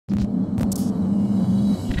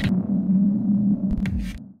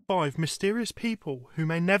5 mysterious people who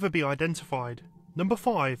may never be identified. Number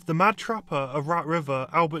 5. The Mad Trapper of Rat River,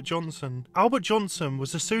 Albert Johnson. Albert Johnson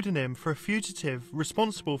was a pseudonym for a fugitive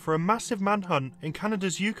responsible for a massive manhunt in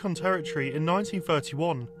Canada's Yukon Territory in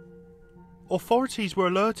 1931. Authorities were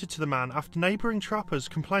alerted to the man after neighbouring trappers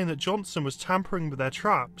complained that Johnson was tampering with their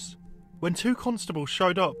traps. When 2 constables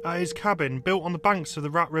showed up at his cabin built on the banks of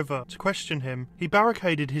the Rat River to question him, he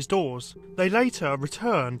barricaded his doors. They later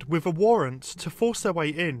returned with a warrant to force their way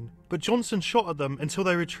in, but Johnson shot at them until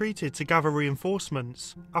they retreated to gather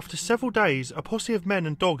reinforcements. After several days, a posse of men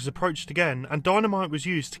and dogs approached again, and dynamite was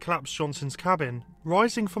used to collapse Johnson's cabin.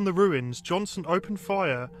 Rising from the ruins, Johnson opened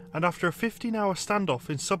fire, and after a 15-hour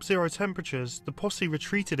standoff in sub-zero temperatures, the posse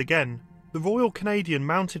retreated again. The Royal Canadian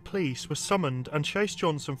Mounted Police was summoned and chased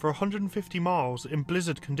Johnson for 150 miles in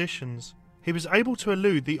blizzard conditions. He was able to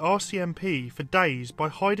elude the RCMP for days by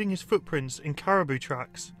hiding his footprints in caribou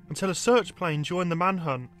tracks, until a search plane joined the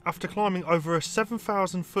manhunt. After climbing over a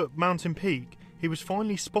 7,000-foot mountain peak, he was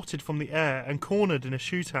finally spotted from the air and cornered in a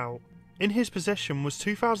shootout. In his possession was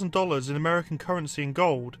 $2,000 in American currency and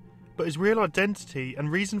gold, but his real identity and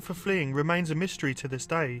reason for fleeing remains a mystery to this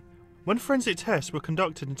day. When forensic tests were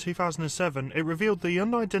conducted in 2007, it revealed the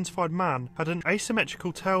unidentified man had an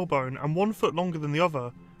asymmetrical tailbone and 1 foot longer than the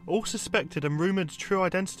other. All suspected and rumoured true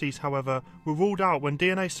identities, however, were ruled out when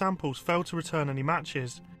DNA samples failed to return any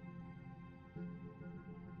matches.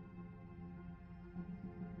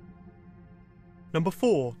 Number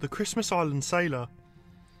 4. The Christmas Island Sailor.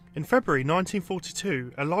 In February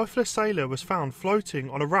 1942, a lifeless sailor was found floating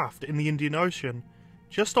on a raft in the Indian Ocean,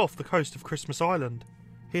 just off the coast of Christmas Island.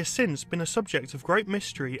 He has since been a subject of great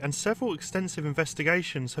mystery, and several extensive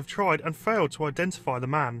investigations have tried and failed to identify the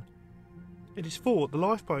man. It is thought the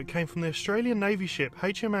lifeboat came from the Australian Navy ship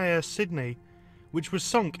HMAS Sydney, which was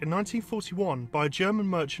sunk in 1941 by a German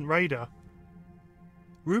merchant raider.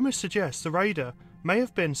 Rumours suggest the raider may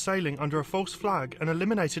have been sailing under a false flag and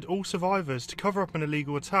eliminated all survivors to cover up an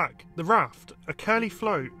illegal attack. The raft, a curly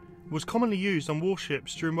float, was commonly used on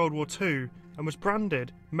warships during World War II and was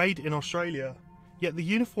branded "Made in Australia." Yet the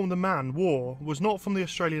uniform the man wore was not from the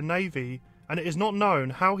Australian Navy, and it is not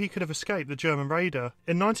known how he could have escaped the German raider.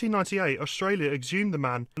 In 1998, Australia exhumed the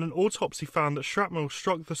man, and an autopsy found that shrapnel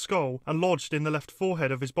struck the skull and lodged in the left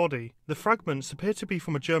forehead of his body. The fragments appear to be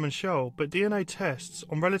from a German shell, but DNA tests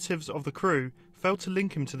on relatives of the crew failed to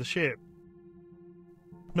link him to the ship.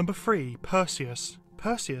 Number 3. Perseus.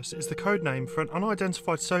 Perseus is the codename for an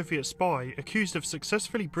unidentified Soviet spy accused of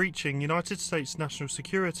successfully breaching United States national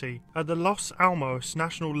security at the Los Alamos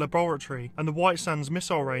National Laboratory and the White Sands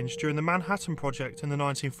Missile Range during the Manhattan Project in the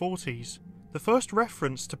 1940s. The first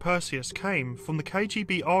reference to Perseus came from the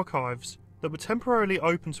KGB archives that were temporarily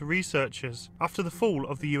open to researchers after the fall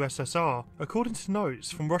of the USSR. According to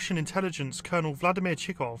notes from Russian intelligence, Colonel Vladimir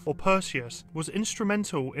Chikov, or Perseus, was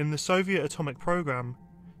instrumental in the Soviet atomic program,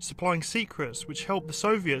 supplying secrets which helped the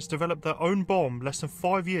Soviets develop their own bomb less than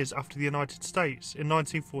 5 years after the United States in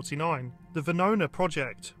 1949. The Venona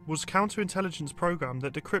project was a counterintelligence program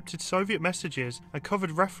that decrypted Soviet messages and covered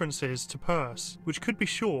references to Perse, which could be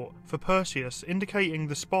short for Perseus, indicating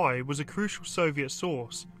the spy was a crucial Soviet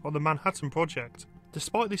source on the Manhattan Project.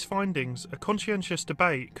 Despite these findings, a conscientious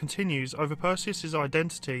debate continues over Perseus's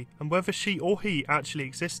identity and whether she or he actually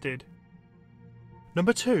existed.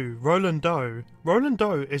 Number 2. Roland Doe. Roland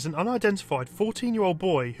Doe is an unidentified 14-year-old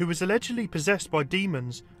boy who was allegedly possessed by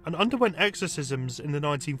demons and underwent exorcisms in the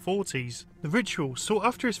 1940s. The ritual sought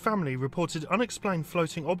after his family reported unexplained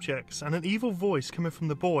floating objects and an evil voice coming from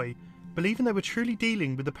the boy, believing they were truly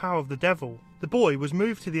dealing with the power of the devil. The boy was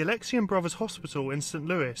moved to the Alexian Brothers Hospital in St.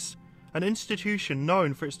 Louis, an institution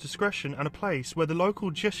known for its discretion and a place where the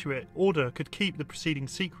local Jesuit order could keep the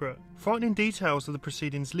proceedings secret. Frightening details of the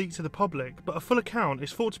proceedings leaked to the public, but a full account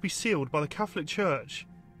is thought to be sealed by the Catholic Church.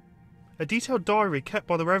 A detailed diary kept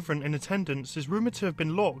by the reverend in attendance is rumoured to have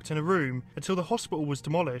been locked in a room until the hospital was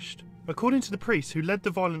demolished. According to the priest who led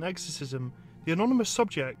the violent exorcism, the anonymous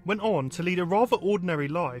subject went on to lead a rather ordinary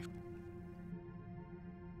life.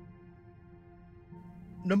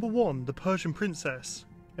 Number 1. The Persian Princess.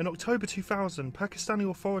 In October 2000, Pakistani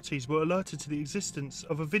authorities were alerted to the existence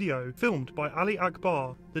of a video filmed by Ali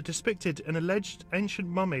Akbar that depicted an alleged ancient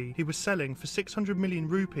mummy he was selling for 600 million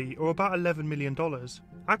rupee, or about $11 million.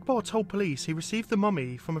 Akbar told police he received the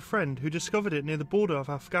mummy from a friend who discovered it near the border of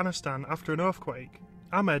Afghanistan after an earthquake.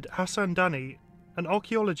 Ahmed Hassan Dani, an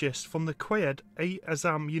archaeologist from the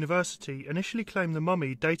Quaid-e-Azam University, initially claimed the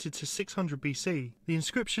mummy dated to 600 BC. The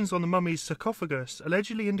inscriptions on the mummy's sarcophagus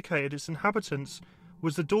allegedly indicated its inhabitants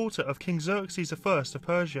was the daughter of King Xerxes I of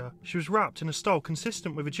Persia. She was wrapped in a style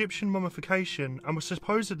consistent with Egyptian mummification and was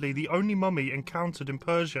supposedly the only mummy encountered in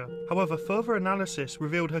Persia. However, further analysis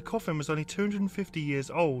revealed her coffin was only 250 years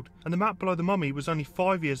old, and the mat below the mummy was only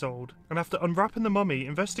 5 years old. And after unwrapping the mummy,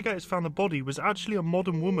 investigators found the body was actually a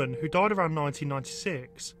modern woman who died around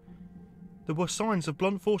 1996. There were signs of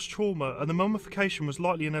blunt force trauma, and the mummification was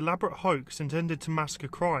likely an elaborate hoax intended to mask a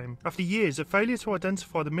crime. After years of failure to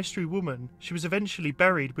identify the mystery woman, she was eventually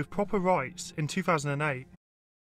buried with proper rites in 2008.